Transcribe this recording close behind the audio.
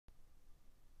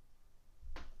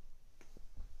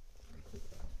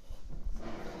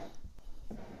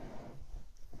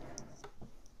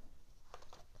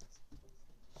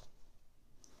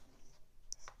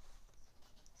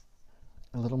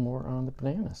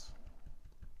bananas.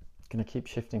 Gonna keep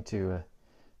shifting to a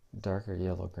darker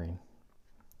yellow-green.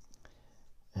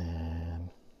 And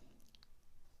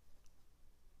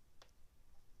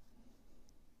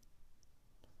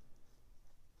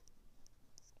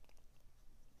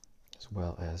as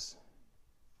well as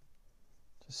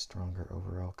just stronger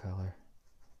overall color,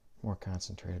 more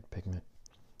concentrated pigment.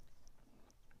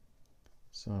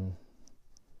 So I'm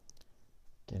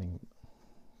getting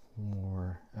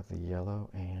more of the yellow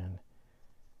and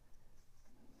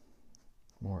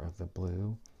more of the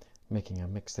blue, making a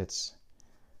mix that's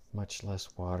much less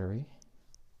watery.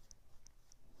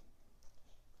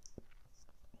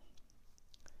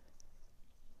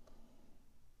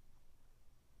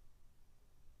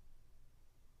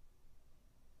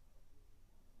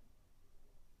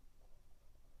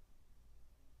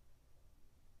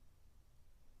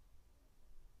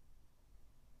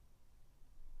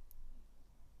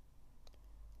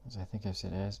 As I think I've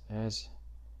said, as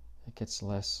it gets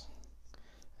less,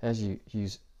 as you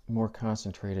use more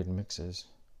concentrated mixes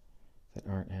that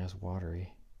aren't as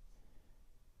watery,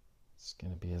 it's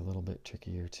going to be a little bit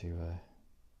trickier to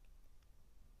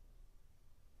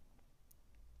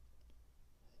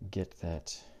get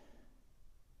that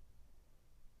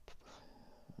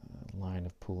line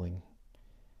of pooling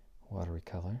watery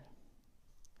color.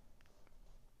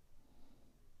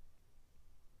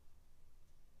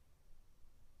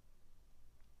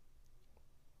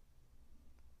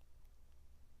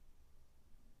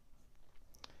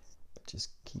 But just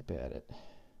keep at it. You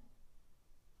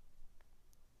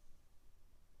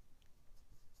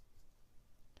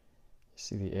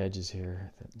see the edges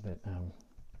here that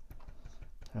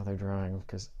how they're drying,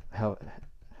 because how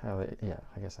they, yeah,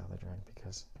 I guess how they're drying,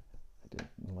 because I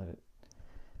didn't let it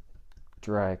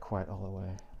dry quite all the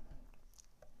way.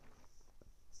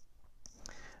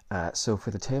 So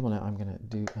for the table now, I'm going to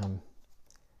do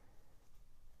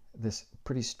this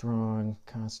pretty strong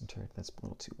concentrate. That's a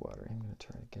little too watery. I'm going to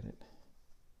try to get it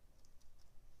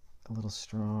a little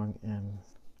strong, and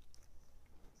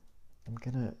I'm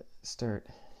going to start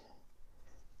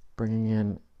bringing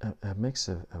in a mix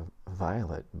of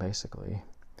violet, basically.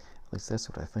 At least that's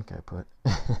what I think I put.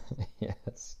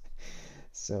 Yes.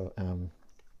 So I'm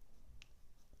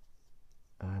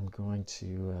going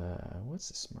to, what's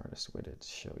the smartest way to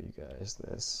show you guys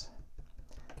this?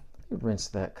 Rinse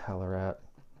that color out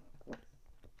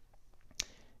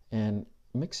and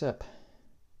mix up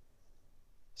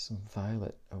some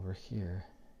violet over here.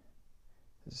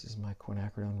 This is my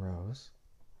quinacridone rose,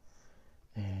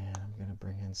 and I'm going to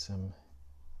bring in some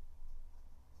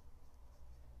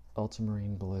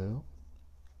ultramarine blue.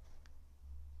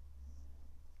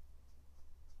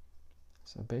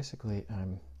 So basically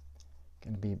I'm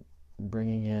going to be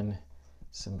bringing in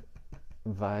some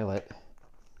violet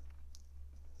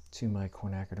to my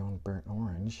quinacridone burnt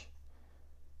orange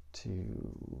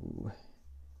to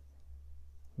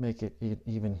make it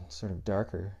even sort of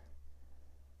darker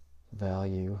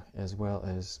value, as well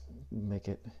as make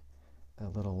it a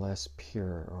little less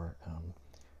pure, or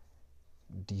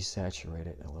desaturate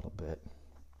it a little bit,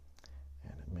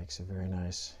 and it makes a very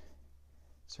nice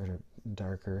sort of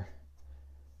darker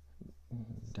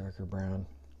brown.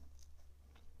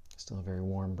 Still a very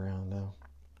warm brown though.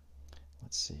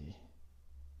 Let's see.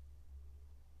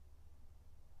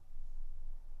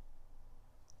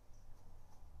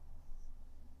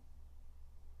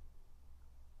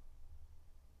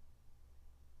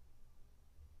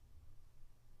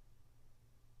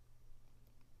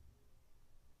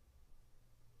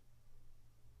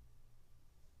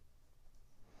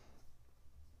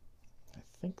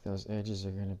 I think those edges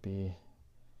are going to be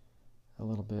a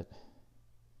little bit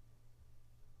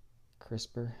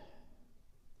crisper.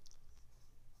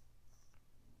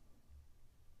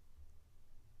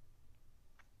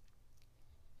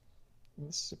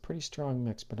 This is a pretty strong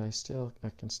mix, but I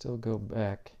can still go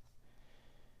back.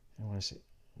 I want to say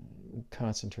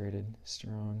concentrated,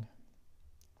 strong,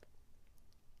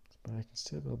 but I can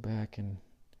still go back and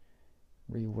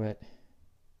re-wet,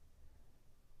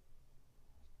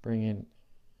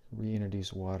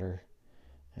 reintroduce water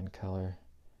and color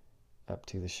up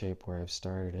to the shape where I've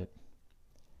started it,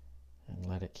 and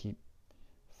let it keep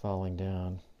falling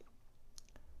down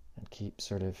and keep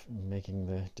sort of making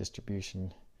the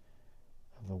distribution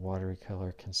of the watery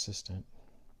color consistent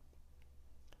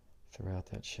throughout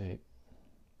that shape.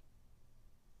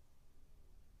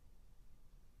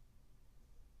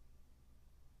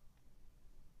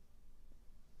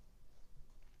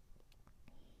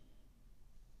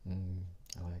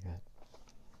 I like that.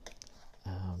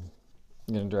 I'm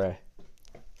gonna dry.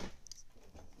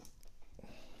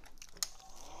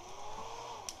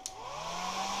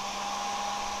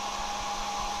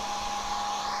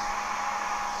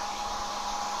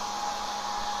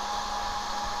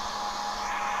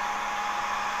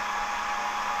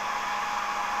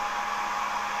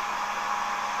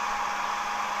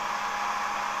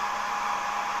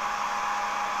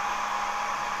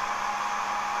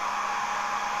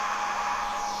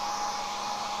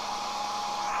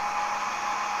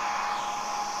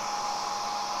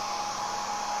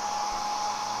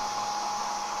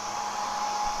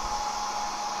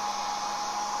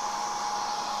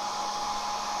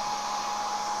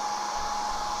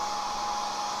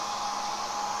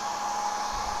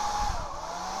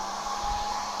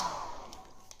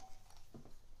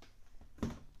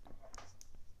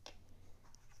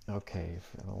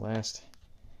 for the last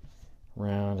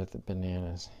round of the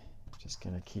bananas, I'm just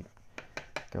going to keep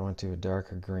going to a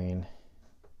darker green.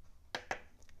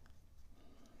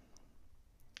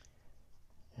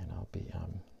 And I'll be,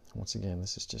 once again,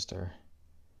 this is just our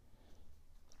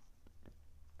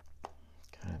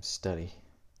kind of study,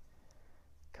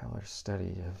 color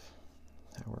study of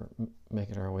how we're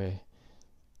making our way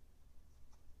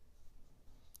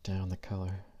down the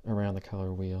color, around the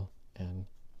color wheel, and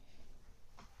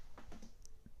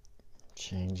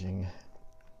changing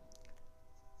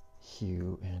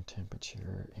hue and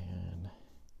temperature and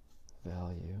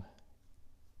value.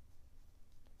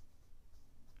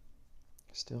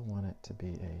 Still want it to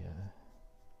be a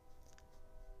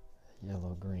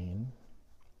yellow-green,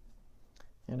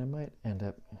 and I might end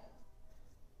up,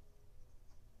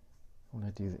 when I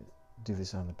do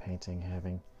this on the painting,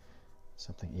 having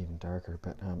something even darker,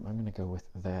 but I'm going to go with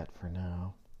that for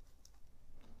now,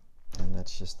 and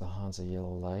that's just the Hansa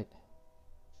Yellow Light.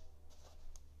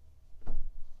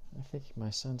 I think my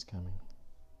son's coming.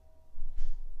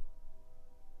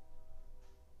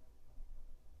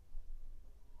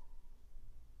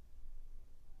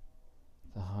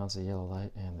 The Hansa Yellow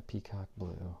Light and the Peacock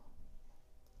Blue.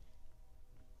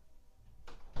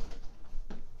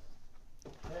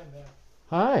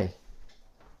 Hi.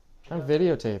 I'm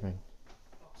videotaping.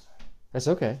 That's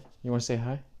okay. You want to say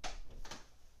hi?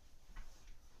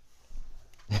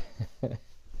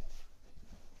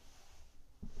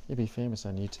 You'd be famous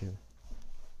on YouTube.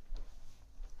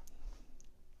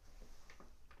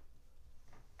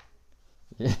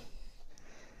 Yeah.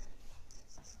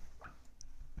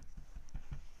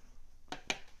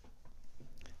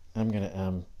 I'm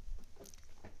gonna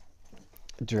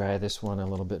dry this one a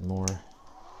little bit more.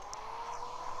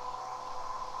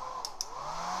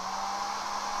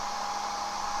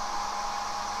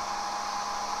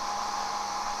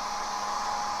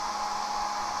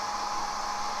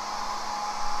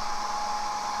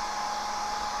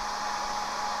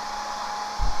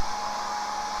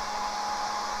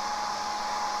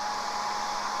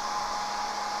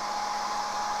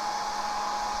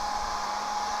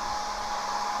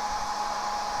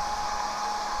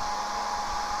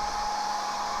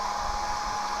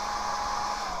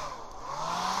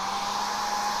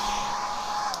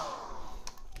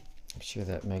 Sure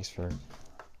that makes for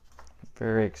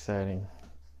very exciting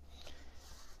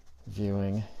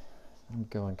viewing. I'm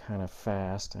going kind of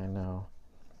fast, I know,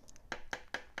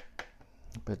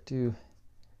 but do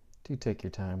take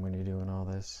your time when you're doing all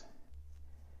this.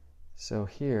 So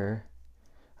here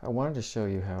I wanted to show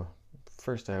you how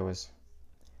first I was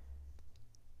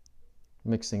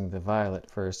mixing the violet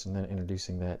first and then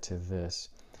introducing that to this.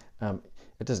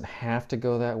 It doesn't have to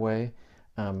go that way,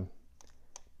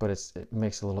 but it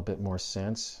makes a little bit more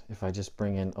sense if I just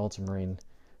bring in ultramarine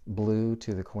blue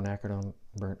to the quinacridone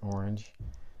burnt orange.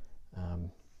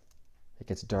 It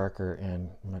gets darker and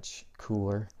much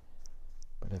cooler,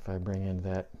 but if I bring in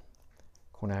that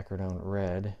quinacridone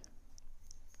red,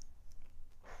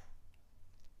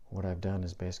 what I've done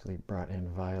is basically brought in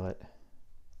violet,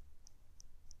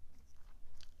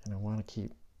 and I want to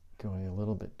keep going a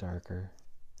little bit darker.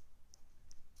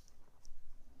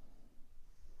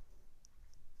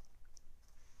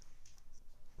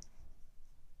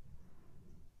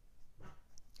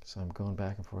 So I'm going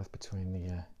back and forth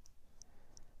between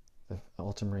the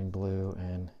ultramarine blue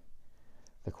and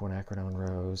the quinacridone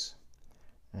rose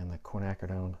and the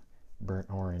quinacridone burnt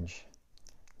orange.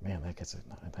 Man, that gets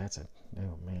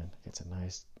gets a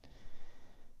nice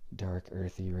dark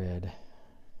earthy red.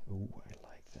 Ooh, I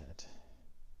like that.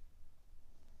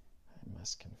 I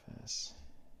must confess.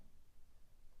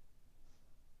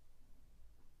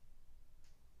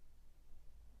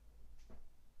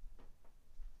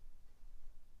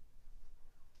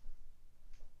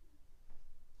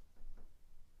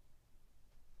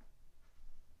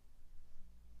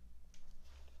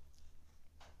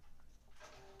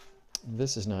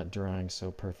 This is not drying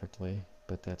so perfectly,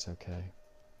 but that's okay.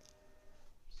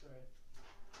 Sorry.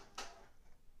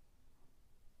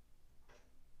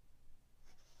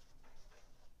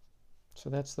 So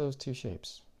that's those two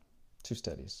shapes, two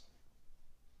studies.